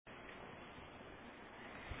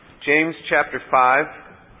James chapter 5.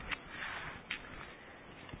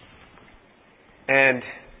 And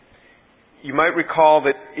you might recall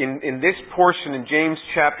that in this portion in James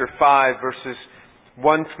chapter 5, verses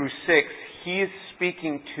 1 through 6, he is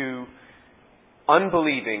speaking to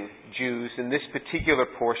unbelieving Jews in this particular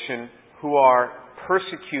portion who are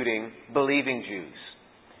persecuting believing Jews.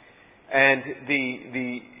 And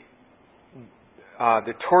the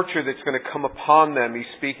torture that's going to come upon them, he's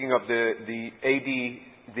speaking of the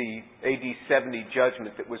AD 70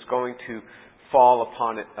 judgment that was going to fall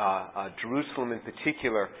upon Jerusalem in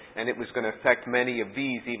particular, and it was going to affect many of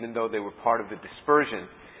these, even though they were part of the dispersion.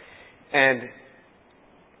 And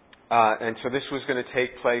so this was going to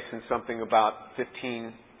take place in something about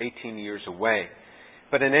 15, 18 years away.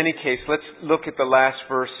 But in any case, let's look at the last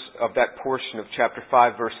verse of that portion of chapter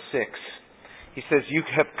 5, verse 6. He says, "You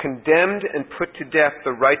have condemned and put to death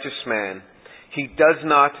the righteous man. He does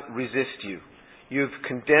not resist you. You have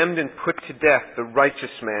condemned and put to death the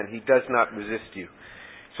righteous man. He does not resist you."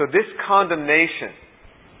 So this condemnation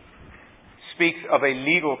speaks of a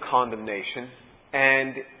legal condemnation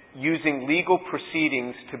and using legal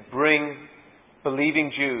proceedings to bring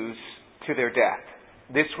believing Jews to their death.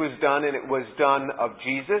 This was done, and it was done of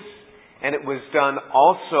Jesus, and it was done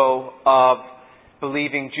also of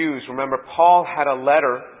believing Jews. Remember, Paul had a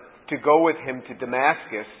letter to go with him to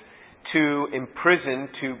Damascus to imprison,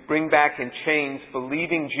 to bring back in chains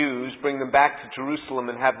believing Jews, bring them back to Jerusalem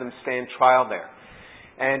and have them stand trial there.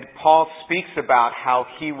 And Paul speaks about how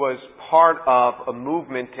he was part of a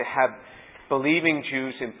movement to have believing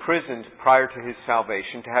Jews imprisoned prior to his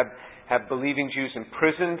salvation, to have believing Jews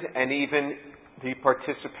imprisoned, and even he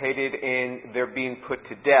participated in their being put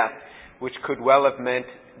to death, which could well have meant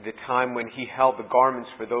the time when he held the garments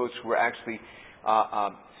for those who were actually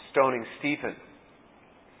stoning Stephen.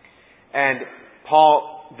 And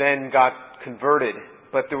Paul then got converted,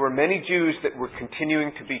 but there were many Jews that were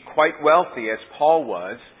continuing to be quite wealthy, as Paul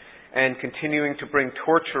was, and continuing to bring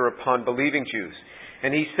torture upon believing Jews.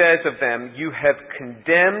 And he says of them, "You have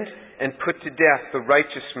condemned and put to death the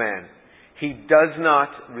righteous man. He does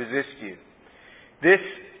not resist you." This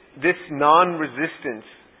non-resistance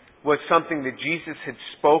was something that Jesus had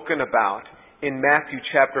spoken about in Matthew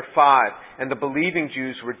chapter 5, and the believing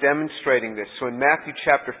Jews were demonstrating this. So in Matthew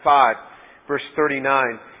chapter 5, verse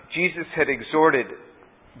 39, Jesus had exhorted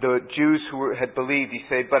the Jews who had believed. He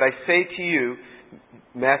said, "But I say to you,"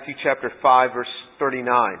 Matthew chapter 5, verse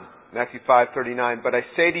 39, Matthew 5:39, "But I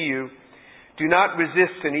say to you, do not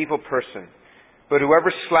resist an evil person, but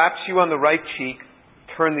whoever slaps you on the right cheek,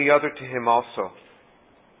 turn the other to him also.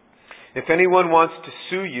 If anyone wants to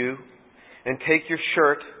sue you and take your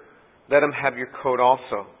shirt, let him have your coat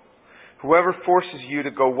also. Whoever forces you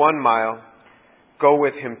to go 1 mile, go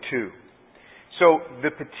with him too." So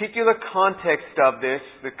the particular context of this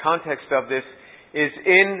is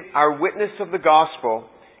in our witness of the gospel.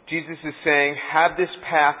 Jesus is saying, have this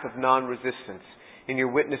path of non-resistance in your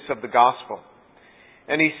witness of the gospel.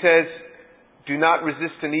 And he says, do not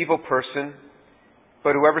resist an evil person,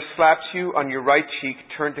 but whoever slaps you on your right cheek,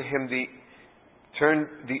 turn the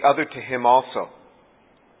other to him also.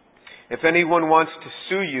 If anyone wants to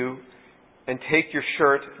sue you and take your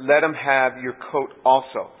shirt, let him have your coat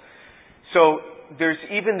also. So there's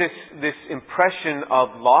even this impression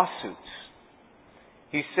of lawsuits.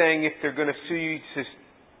 He's saying if they're going to sue you, he says,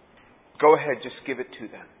 go ahead, just give it to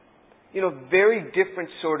them. Very different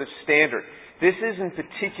sort of standard. This is in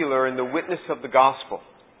particular in the witness of the gospel.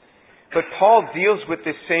 But Paul deals with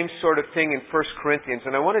this same sort of thing in 1 Corinthians,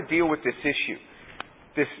 and I want to deal with this issue,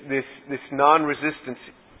 this non-resistance,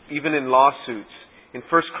 even in lawsuits, in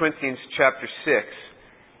 1 Corinthians chapter 6.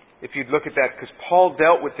 If you'd look at that, because Paul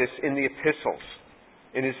dealt with this in the epistles,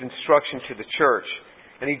 in his instruction to the church.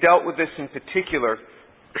 And he dealt with this in particular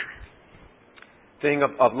thing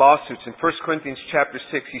of lawsuits. In 1 Corinthians chapter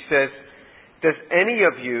 6, he says, "Does any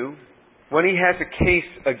of you, when he has a case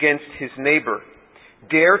against his neighbor,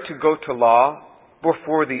 dare to go to law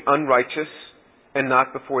before the unrighteous and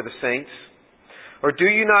not before the saints? Or do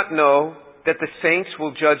you not know that the saints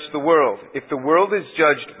will judge the world? If the world is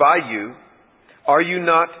judged by you, are you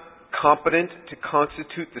not competent to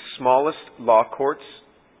constitute the smallest law courts?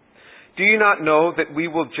 Do you not know that we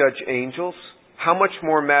will judge angels? How much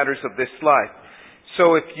more matters of this life?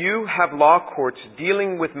 So if you have law courts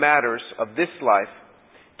dealing with matters of this life,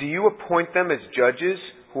 do you appoint them as judges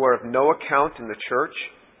who are of no account in the church?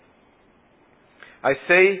 I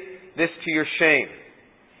say this to your shame.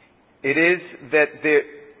 Is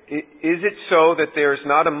it so that there is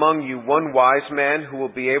not among you one wise man who will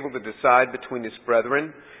be able to decide between his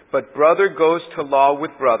brethren? But brother goes to law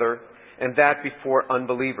with brother, and that before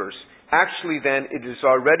unbelievers. Actually then, it is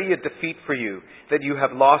already a defeat for you that you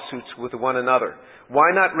have lawsuits with one another.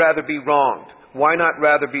 Why not rather be wronged? Why not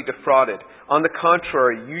rather be defrauded? On the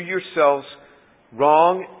contrary, you yourselves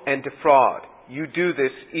wrong and defraud. You do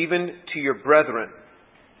this even to your brethren.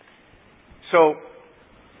 So,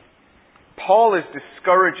 Paul is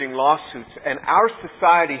discouraging lawsuits, and our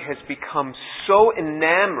society has become so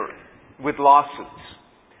enamored with lawsuits.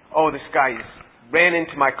 Oh, this guy ran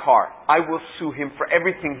into my car. I will sue him for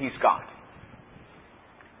everything he's got.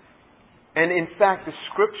 And in fact, the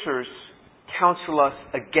Scriptures counsel us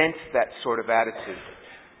against that sort of attitude.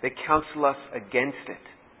 They counsel us against it.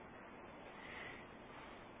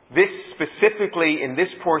 This specifically in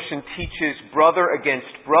this portion teaches brother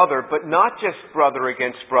against brother, but not just brother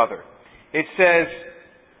against brother. It says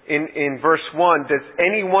in verse 1, does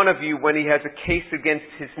any one of you, when he has a case against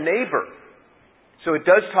his neighbor? So it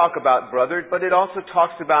does talk about brother, but it also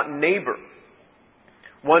talks about neighbor,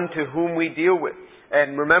 one to whom we deal with.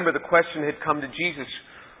 And remember, the question had come to Jesus,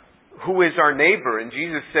 who is our neighbor? And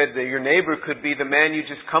Jesus said that your neighbor could be the man you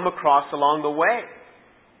just come across along the way.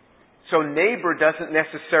 So neighbor doesn't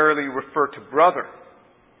necessarily refer to brother.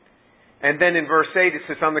 And then in verse 8 it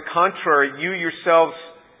says, on the contrary, you yourselves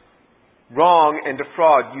wrong and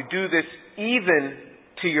defraud. You do this even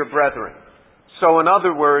to your brethren. So in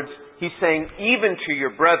other words, he's saying even to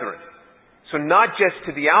your brethren. So not just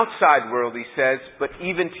to the outside world, he says, but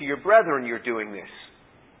even to your brethren you're doing this.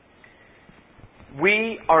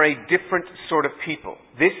 We are a different sort of people.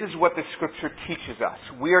 This is what the Scripture teaches us.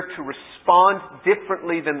 We are to respond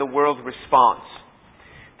differently than the world responds.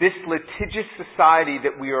 This litigious society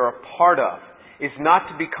that we are a part of is not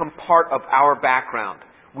to become part of our background.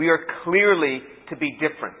 We are clearly to be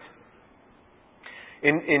different.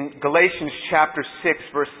 In Galatians chapter 6,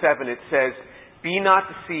 verse 7, it says, be not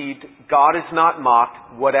deceived, God is not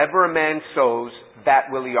mocked. Whatever a man sows,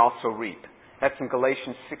 that will he also reap. That's in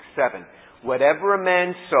Galatians 6, 7. Whatever a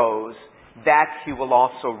man sows, that he will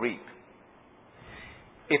also reap.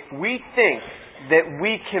 If we think that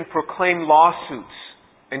we can proclaim lawsuits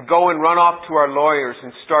and go and run off to our lawyers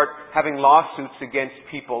and start having lawsuits against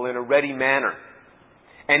people in a ready manner,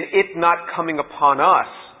 and it not coming upon us,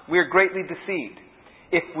 we are greatly deceived.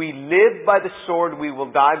 If we live by the sword, we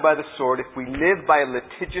will die by the sword. If we live by a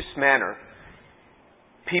litigious manner,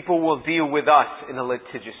 people will deal with us in a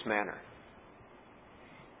litigious manner.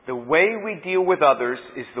 The way we deal with others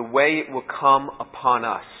is the way it will come upon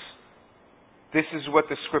us. This is what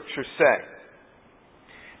the Scriptures say.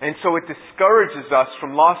 And so it discourages us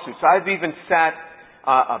from lawsuits. I've even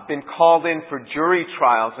been called in for jury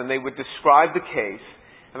trials, and they would describe the case.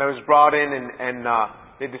 And I was brought in, and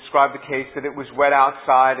they described the case that it was wet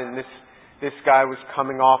outside, and this guy was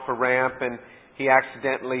coming off a ramp, and he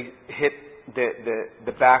accidentally hit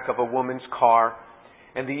the back of a woman's car.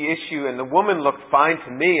 And the woman looked fine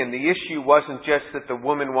to me, and the issue wasn't just that the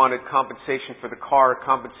woman wanted compensation for the car or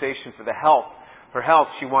compensation for her health.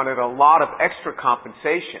 She wanted a lot of extra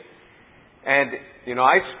compensation. And,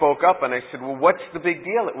 I spoke up and I said, well, what's the big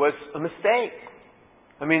deal? It was a mistake.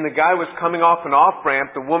 I mean, the guy was coming off an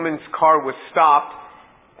off-ramp, the woman's car was stopped,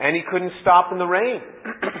 and he couldn't stop in the rain.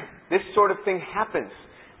 This sort of thing happens.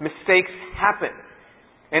 Mistakes happen.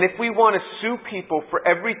 And if we want to sue people for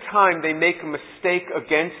every time they make a mistake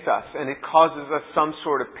against us and it causes us some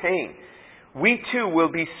sort of pain, we too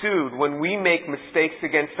will be sued when we make mistakes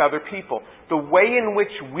against other people. The way in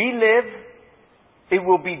which we live, it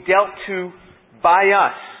will be dealt to by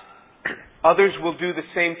us. Others will do the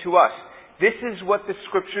same to us. This is what the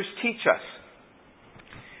Scriptures teach us.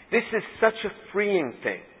 This is such a freeing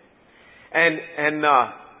thing. And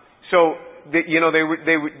so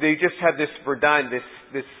they just had this Verdun,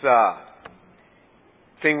 this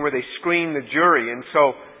thing where they screen the jury, and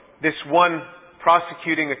so this one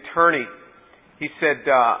prosecuting attorney, he said,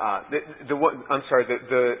 the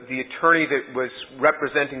attorney that was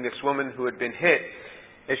representing this woman who had been hit,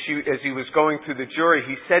 as he was going through the jury,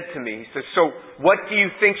 he said to me, he says, so what do you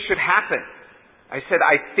think should happen? I said,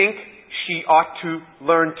 I think she ought to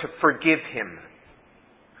learn to forgive him,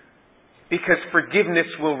 because forgiveness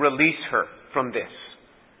will release her from this.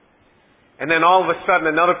 And then all of a sudden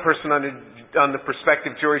another person on the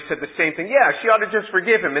prospective jury said the same thing. Yeah, she ought to just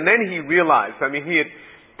forgive him. And then he realized, he had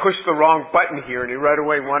pushed the wrong button here, and he right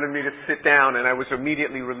away wanted me to sit down, and I was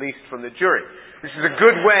immediately released from the jury. This is a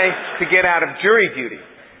good way to get out of jury duty.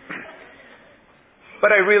 But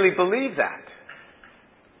I really believe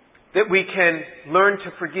that we can learn to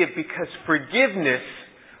forgive, because forgiveness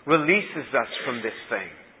releases us from this thing.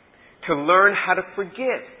 To learn how to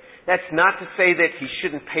forgive. That's not to say that he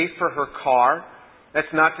shouldn't pay for her car, That's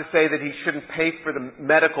not to say that he shouldn't pay for the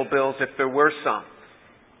medical bills if there were some.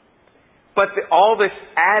 But all this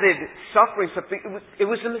added suffering stuff, it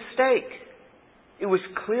was a mistake. It was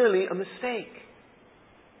clearly a mistake.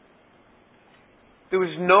 There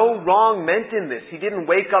was no wrong meant in this. He didn't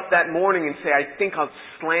wake up that morning and say, I think I'll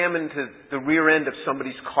slam into the rear end of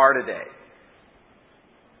somebody's car today.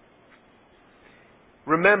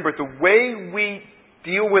 Remember, the way we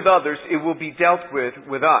deal with others, it will be dealt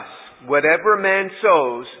with us. Whatever a man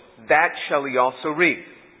sows, that shall he also reap.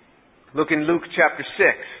 Look in Luke chapter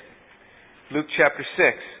 6. Luke chapter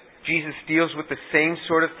 6. Jesus deals with the same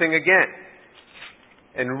sort of thing again.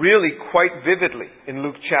 And really quite vividly in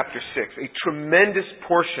Luke chapter 6. A tremendous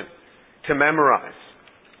portion to memorize.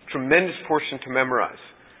 Tremendous portion to memorize.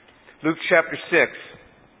 Luke chapter 6.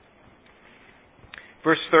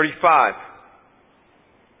 Verse 35.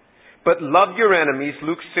 But love your enemies,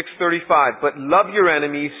 Luke 6:35. But love your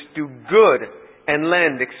enemies, do good, and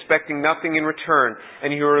lend, expecting nothing in return,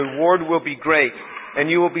 and your reward will be great, and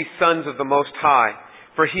you will be sons of the Most High.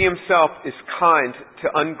 For He Himself is kind to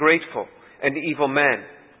ungrateful and evil men.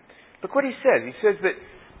 Look what He says. He says that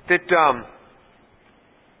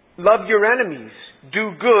love your enemies, do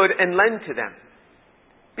good, and lend to them.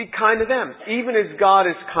 Be kind to them, even as God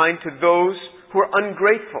is kind to those who are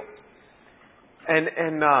ungrateful.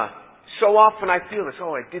 And so often I feel this,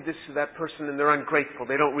 I did this to that person and they're ungrateful.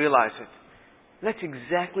 They don't realize it. And that's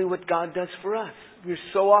exactly what God does for us. We're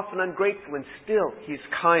so often ungrateful and still He's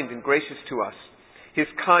kind and gracious to us.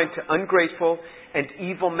 He's kind to ungrateful and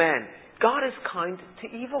evil men. God is kind to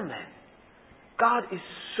evil men. God is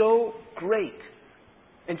so great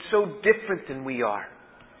and so different than we are.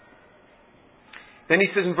 Then He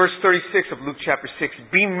says in verse 36 of Luke chapter 6,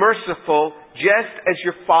 be merciful just as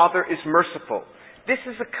your Father is merciful. This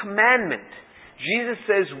is a commandment. Jesus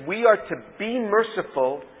says we are to be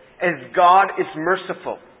merciful as God is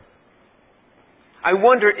merciful. I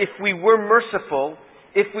wonder if we were merciful,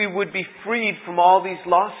 if we would be freed from all these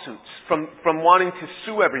lawsuits, from wanting to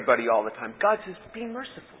sue everybody all the time. God says, be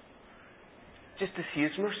merciful, just as He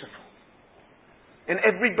is merciful. And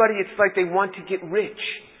everybody, it's like they want to get rich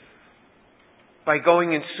by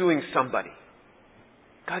going and suing somebody.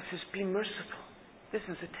 God says, be merciful. This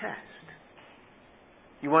is a test.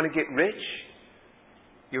 You want to get rich?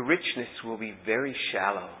 Your richness will be very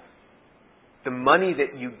shallow. The money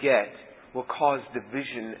that you get will cause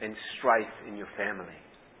division and strife in your family.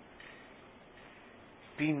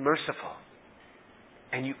 Be merciful.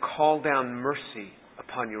 And you call down mercy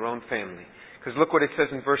upon your own family. Because look what it says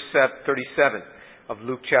in verse 37 of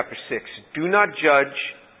Luke chapter 6. Do not judge,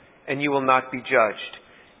 and you will not be judged.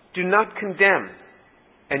 Do not condemn,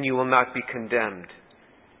 and you will not be condemned.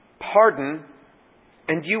 Pardon,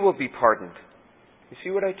 and you will be pardoned. You see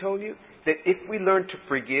what I told you? That if we learn to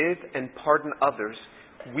forgive and pardon others,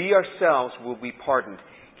 we ourselves will be pardoned.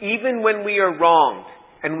 Even when we are wronged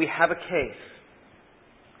and we have a case,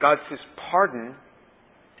 God says, pardon,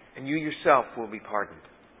 and you yourself will be pardoned.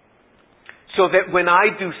 So that when I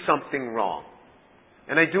do something wrong,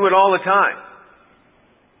 and I do it all the time,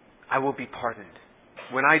 I will be pardoned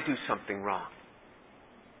when I do something wrong.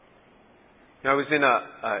 I was in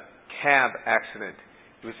a cab accident.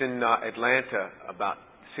 It was in Atlanta about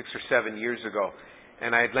 6 or 7 years ago.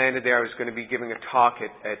 And I had landed there. I was going to be giving a talk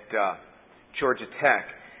at Georgia Tech.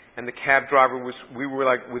 And the cab driver we were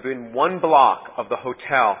like within 1 block of the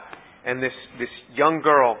hotel. And this young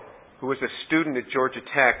girl who was a student at Georgia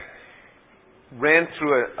Tech ran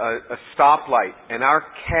through a stoplight. And our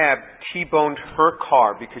cab T-boned her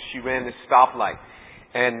car because she ran this stoplight.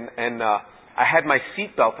 And I had my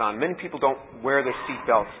seatbelt on. Many people don't wear their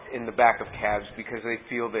seatbelts in the back of cabs because they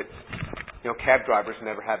feel that, cab drivers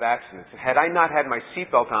never have accidents. Had I not had my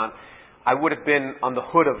seatbelt on, I would have been on the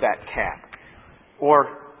hood of that cab.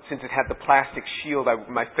 Or, since it had the plastic shield,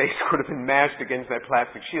 my face would have been mashed against that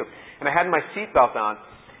plastic shield. And I had my seatbelt on,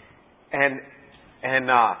 and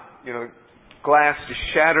glass just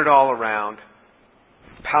shattered all around.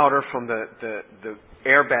 Powder from the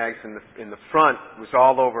airbags in the front was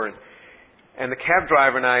all over. And the cab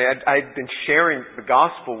driver and I'd been sharing the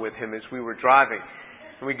gospel with him as we were driving.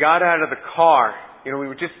 And we got out of the car. We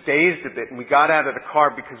were just dazed a bit. And we got out of the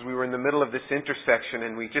car because we were in the middle of this intersection.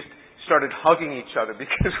 And we just started hugging each other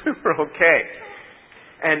because we were okay.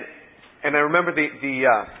 And I remember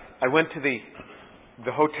I went to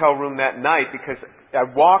the hotel room that night because I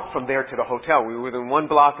walked from there to the hotel. We were within 1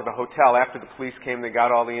 block of the hotel. After the police came, they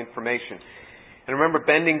got all the information. And I remember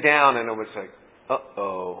bending down and I was like,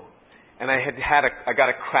 uh-oh. And I got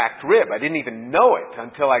a cracked rib. I didn't even know it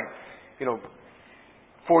until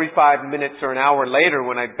 45 minutes or an hour later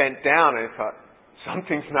when I bent down and I thought,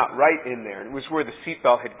 something's not right in there. And it was where the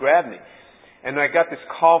seatbelt had grabbed me. And I got this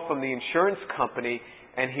call from the insurance company,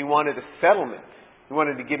 and he wanted a settlement. He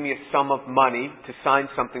wanted to give me a sum of money to sign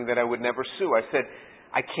something that I would never sue. I said,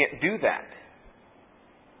 I can't do that.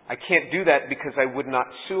 I can't do that because I would not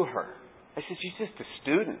sue her. I said, she's just a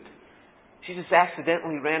student. She just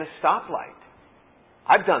accidentally ran a stoplight.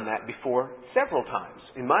 I've done that before several times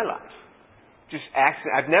in my life.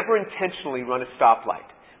 I've never intentionally run a stoplight,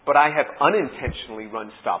 but I have unintentionally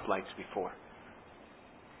run stoplights before.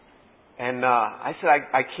 And I said,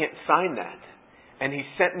 I can't sign that. And he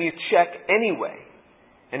sent me a check anyway.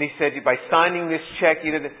 And he said, by signing this check,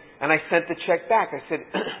 and I sent the check back. I said,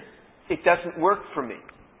 it doesn't work for me.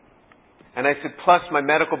 And I said, plus my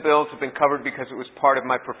medical bills have been covered because it was part of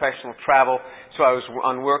my professional travel, so I was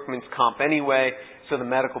on workman's comp anyway, so the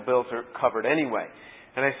medical bills are covered anyway.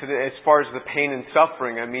 And I said, as far as the pain and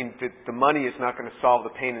suffering, I mean, the money is not going to solve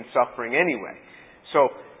the pain and suffering anyway. So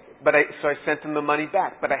I sent him the money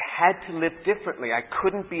back. But I had to live differently. I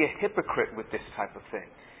couldn't be a hypocrite with this type of thing.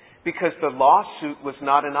 Because the lawsuit was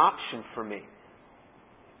not an option for me.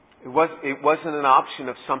 It wasn't an option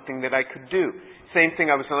of something that I could do. Same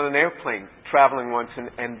thing, I was on an airplane traveling once,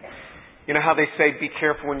 and you know how they say, be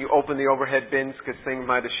careful when you open the overhead bins because things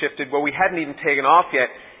might have shifted? Well, we hadn't even taken off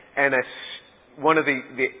yet, and one of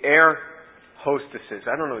the air hostesses,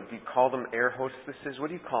 I don't know, do you call them air hostesses?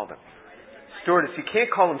 What do you call them? Stewardess. You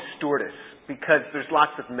can't call them stewardess because there's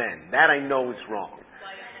lots of men. That I know is wrong.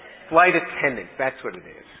 Flight attendant, that's what it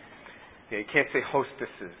is. Yeah, you can't say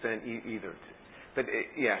hostesses then either. But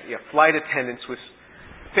flight attendants was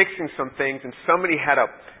fixing some things, and somebody had a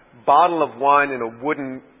bottle of wine in a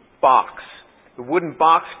wooden box. The wooden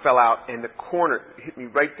box fell out, and the corner hit me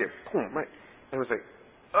right there. Boom, right. And I was like,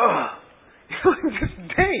 ugh. Just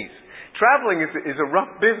days. Traveling is a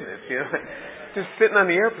rough business, just sitting on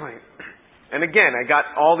the airplane. And again, I got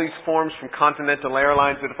all these forms from Continental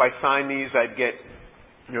Airlines that if I signed these, I'd get,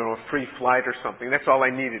 a free flight or something. That's all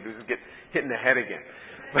I needed was to get hit in the head again.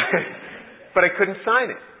 But I couldn't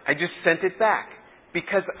sign it. I just sent it back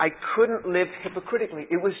because I couldn't live hypocritically.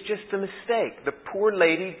 It was just a mistake. The poor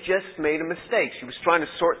lady just made a mistake. She was trying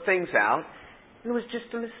to sort things out, and it was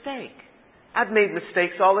just a mistake. I've made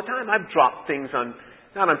mistakes all the time. I've dropped things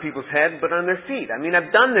not on people's heads, but on their feet. I mean,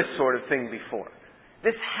 I've done this sort of thing before.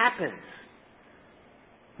 This happens.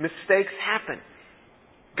 Mistakes happen.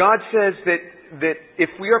 God says that if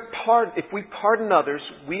we pardon others,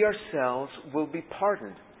 we ourselves will be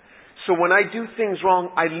pardoned. So when I do things wrong,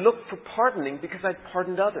 I look for pardoning because I've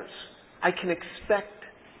pardoned others. I can expect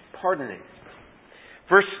pardoning.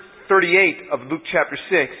 Verse 38 of Luke chapter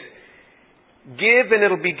 6. Give and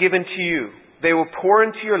it'll be given to you. They will pour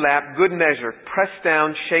into your lap good measure, pressed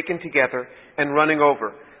down, shaken together, and running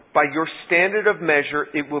over. By your standard of measure,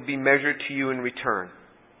 it will be measured to you in return.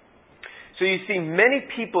 So you see, many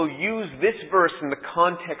people use this verse in the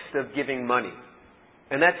context of giving money.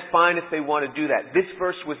 And that's fine if they want to do that. This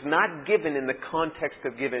verse was not given in the context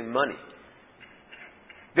of giving money.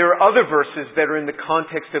 There are other verses that are in the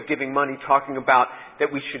context of giving money talking about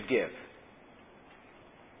that we should give.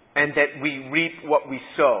 And that we reap what we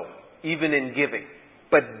sow, even in giving.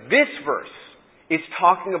 But this verse is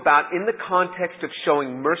talking about in the context of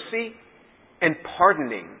showing mercy and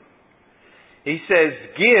pardoning. He says,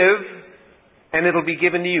 give and it'll be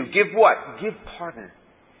given to you. Give what? Give pardon.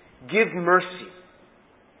 Give mercy.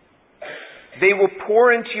 They will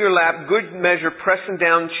pour into your lap good measure, pressing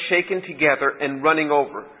down, shaken together, and running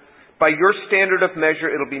over. By your standard of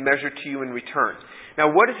measure, it'll be measured to you in return.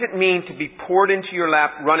 Now, what does it mean to be poured into your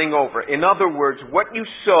lap, running over? In other words, what you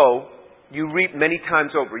sow, you reap many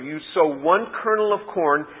times over. You sow one kernel of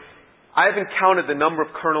corn. I haven't counted the number of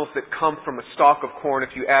kernels that come from a stalk of corn if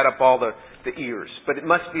you add up all the ears, but it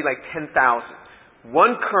must be like 10,000.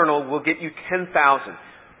 One kernel will get you 10,000.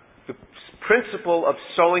 The principle of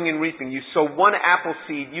sowing and reaping. You sow one apple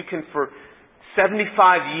seed, you can for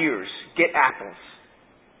 75 years get apples.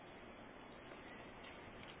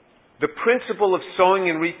 The principle of sowing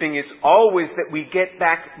and reaping is always that we get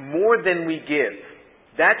back more than we give.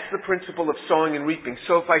 That's the principle of sowing and reaping.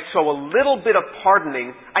 So if I sow a little bit of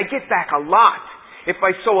pardoning, I get back a lot. If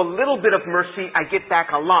I sow a little bit of mercy, I get back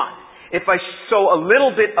a lot. If I sow a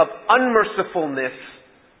little bit of unmercifulness,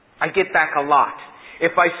 I get back a lot.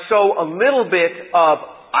 If I sow a little bit of,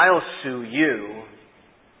 I'll sue you.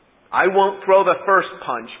 I won't throw the first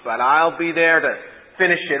punch, but I'll be there to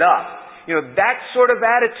finish it up. That sort of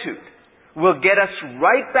attitude will get us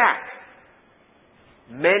right back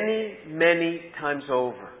many, many times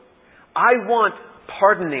over. I want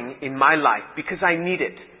pardoning in my life because I need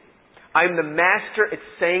it. I'm the master at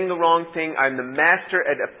saying the wrong thing. I'm the master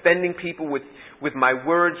at offending people with my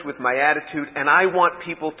words, with my attitude, and I want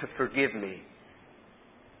people to forgive me.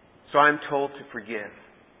 So I'm told to forgive.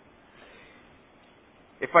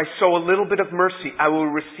 If I sow a little bit of mercy, I will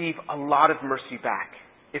receive a lot of mercy back.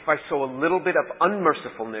 If I sow a little bit of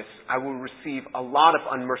unmercifulness, I will receive a lot of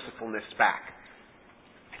unmercifulness back.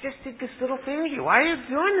 I just did this little thing to you. Why are you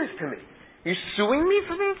doing this to me? Are you suing me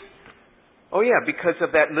for this? Oh yeah, because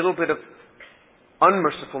of that little bit of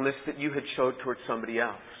unmercifulness that you had showed towards somebody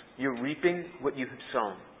else. You're reaping what you have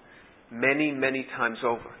sown. Many, many times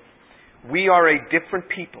over. We are a different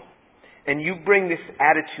people. And you bring this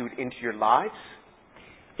attitude into your lives,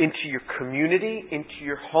 into your community, into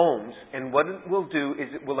your homes, and what it will do is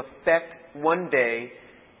it will affect one day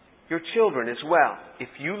your children as well. If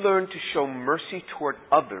you learn to show mercy toward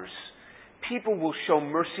others, people will show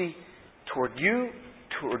mercy toward you,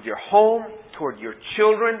 toward your home, toward your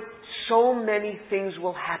children. So many things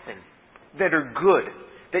will happen that are good,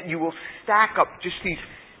 that you will stack up just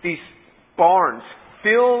these barns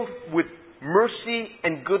filled with mercy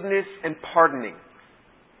and goodness and pardoning.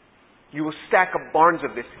 You will stack up barns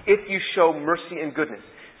of this if you show mercy and goodness.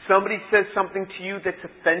 Somebody says something to you that's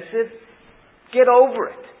offensive, get over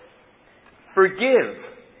it. Forgive.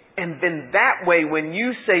 And then that way, when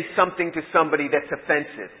you say something to somebody that's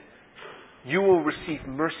offensive, you will receive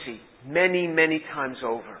mercy many, many times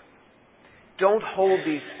over. Don't hold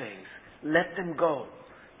these things. Let them go.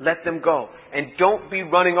 Let them go. And don't be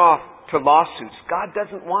running off to lawsuits. God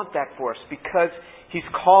doesn't want that for us because He's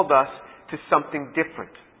called us to something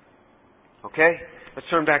different. Okay? Let's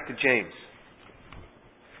turn back to James.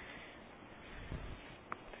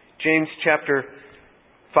 James chapter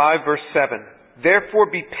 5 verse 7. Therefore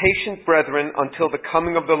be patient, brethren, until the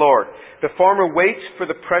coming of the Lord. The farmer waits for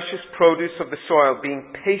the precious produce of the soil,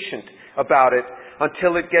 being patient about it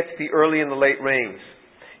until it gets the early and the late rains.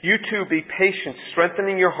 You too be patient,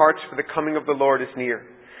 strengthening your hearts, for the coming of the Lord is near.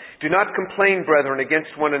 Do not complain, brethren,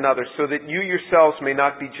 against one another, so that you yourselves may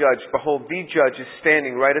not be judged. Behold, the judge is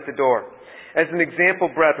standing right at the door. As an example,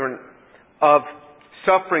 brethren, of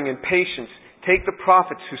suffering and patience, take the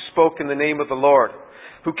prophets who spoke in the name of the Lord,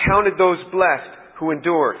 who counted those blessed who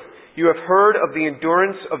endured. You have heard of the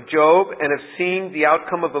endurance of Job and have seen the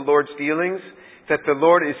outcome of the Lord's dealings, that the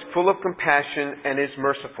Lord is full of compassion and is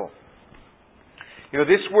merciful. You know,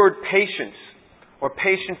 this word patience, or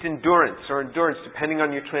patient endurance, or endurance, depending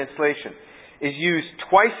on your translation, is used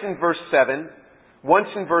twice in verse 7, once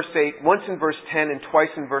in verse 8, once in verse 10, and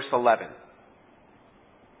twice in verse 11.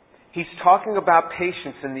 He's talking about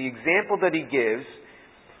patience, and the example that he gives,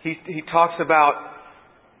 he talks about,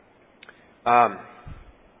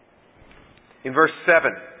 in verse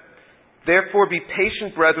 7, therefore be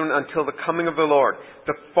patient, brethren, until the coming of the Lord.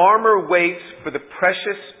 The farmer waits for the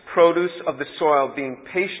precious produce of the soil, being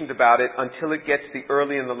patient about it until it gets the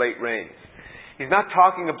early and the late rains. He's not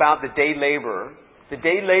talking about the day laborer. The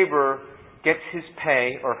day laborer gets his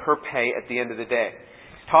pay or her pay at the end of the day.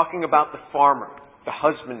 He's talking about the farmer, the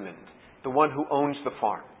husbandman, the one who owns the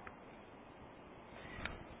farm.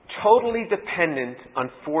 Totally dependent on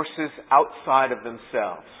forces outside of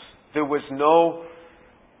themselves. There was no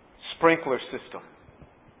sprinkler system.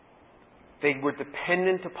 They were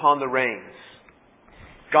dependent upon the rains.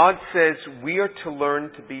 God says we are to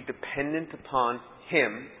learn to be dependent upon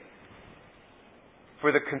Him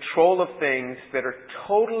for the control of things that are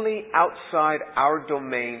totally outside our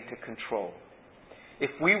domain to control.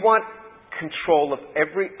 If we want control of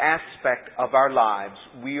every aspect of our lives,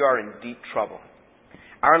 we are in deep trouble.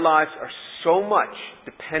 Our lives are so much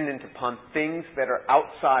dependent upon things that are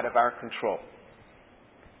outside of our control.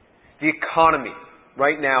 The economy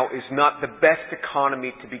right now is not the best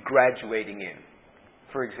economy to be graduating in,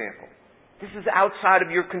 for example. This is outside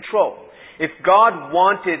of your control. If God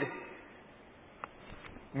wanted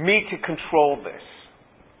me to control this,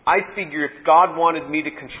 I figure if God wanted me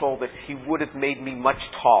to control this, He would have made me much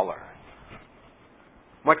taller,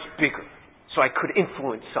 much bigger, so I could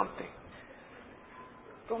influence something.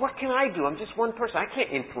 But what can I do? I'm just one person. I can't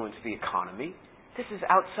influence the economy. This is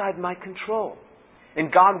outside my control. And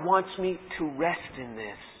God wants me to rest in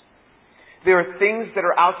this. There are things that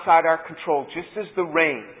are outside our control, just as the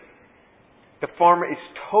rain. The farmer is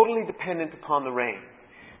totally dependent upon the rain.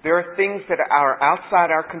 There are things that are outside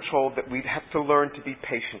our control that we have to learn to be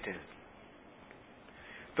patient in.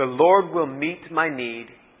 The Lord will meet my need.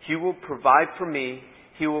 He will provide for me.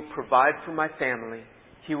 He will provide for my family.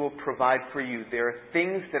 He will provide for you. There are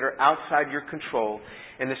things that are outside your control,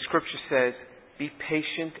 and the Scripture says, be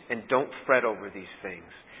patient and don't fret over these things.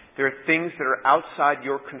 There are things that are outside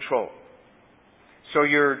your control. So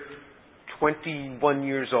you're 21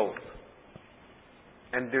 years old.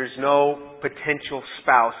 and there's no potential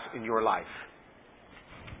spouse in your life?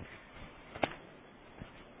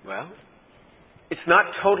 Well, it's not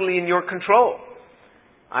totally in your control.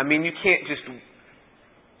 I mean, you can't just,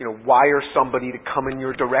 wire somebody to come in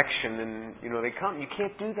your direction and, they come. You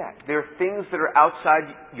can't do that. There are things that are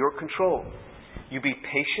outside your control. You be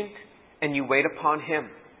patient and you wait upon Him.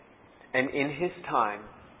 And in His time,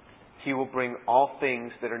 He will bring all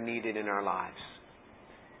things that are needed in our lives.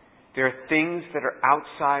 There are things that are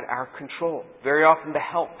outside our control. Very often the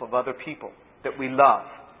help of other people that we love.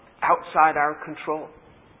 Outside our control.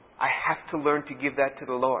 I have to learn to give that to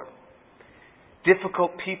the Lord.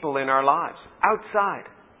 Difficult people in our lives. Outside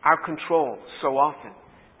our control so often.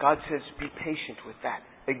 God says, be patient with that.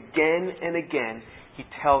 Again and again, He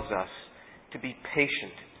tells us to be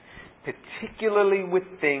patient. Particularly with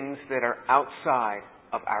things that are outside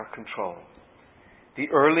of our control. The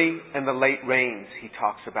early and the late rains He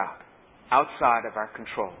talks about. Outside of our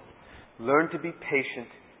control. Learn to be patient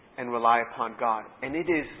and rely upon God. And it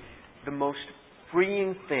is the most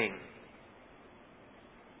freeing thing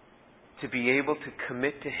to be able to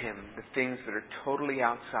commit to Him the things that are totally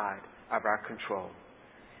outside of our control.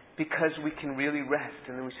 Because we can really rest.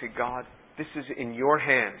 And then we say, God, this is in your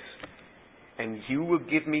hands. And you will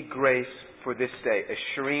give me grace for this day. As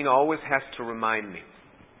Shireen always has to remind me,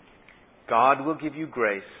 God will give you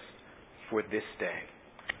grace for this day.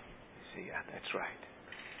 You see, yeah, that's right.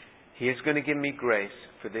 He is going to give me grace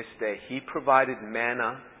for this day. He provided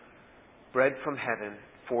manna, bread from heaven,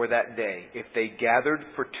 for that day. If they gathered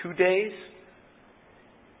for 2 days,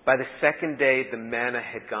 by the second day the manna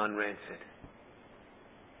had gone rancid.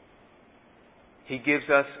 He gives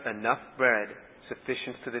us enough bread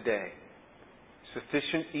sufficient for the day.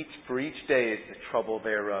 Sufficient for each day is the trouble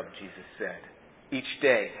thereof, Jesus said. Each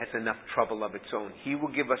day has enough trouble of its own. He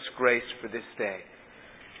will give us grace for this day.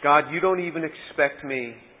 God, you don't even expect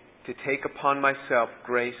me to take upon myself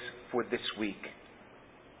grace for this week.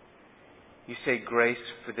 You say grace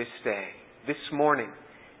for this day. This morning,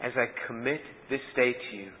 as I commit this day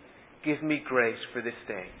to you, give me grace for this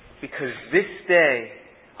day. Because this day,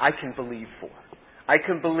 I can believe for. I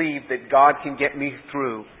can believe that God can get me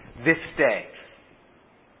through this day.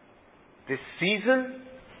 This season,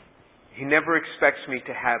 He never expects me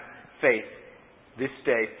to have faith this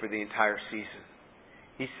day for the entire season.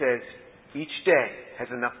 He says, each day has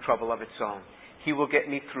enough trouble of its own. He will get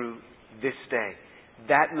me through this day.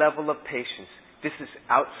 That level of patience, this is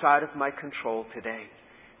outside of my control today.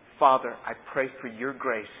 Father, I pray for your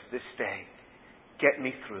grace this day. Get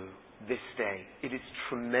me through this day. It is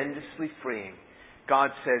tremendously freeing. God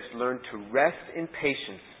says, learn to rest in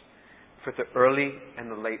patience for the early and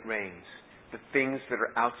the late rains, the things that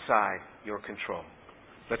are outside your control.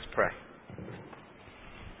 Let's pray.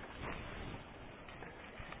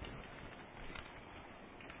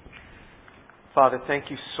 Father, thank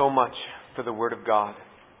you so much for the Word of God,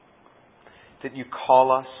 that you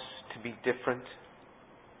call us to be different,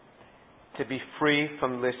 to be free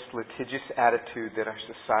from this litigious attitude that our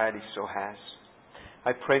society so has.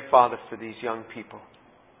 I pray, Father, for these young people.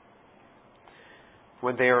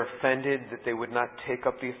 When they are offended, that they would not take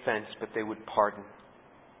up the offense, but they would pardon.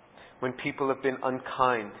 When people have been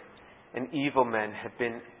unkind and evil men have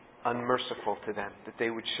been unmerciful to them, that they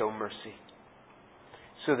would show mercy.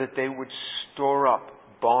 So that they would store up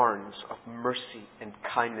barns of mercy and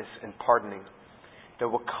kindness and pardoning that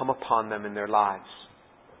will come upon them in their lives.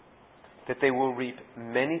 That they will reap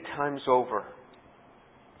many times over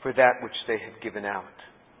for that which they have given out.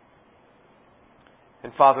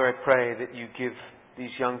 And Father, I pray that you give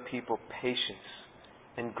these young people patience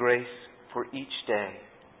and grace for each day.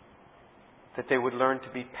 That they would learn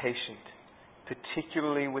to be patient,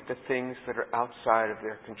 particularly with the things that are outside of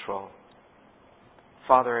their control.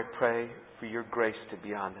 Father, I pray for your grace to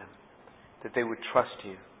be on them, that they would trust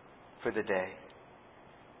you for the day.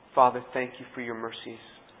 Father, thank you for your mercies.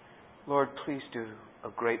 Lord, please do a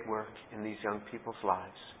great work in these young people's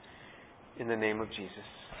lives. In the name of Jesus,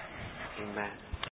 amen.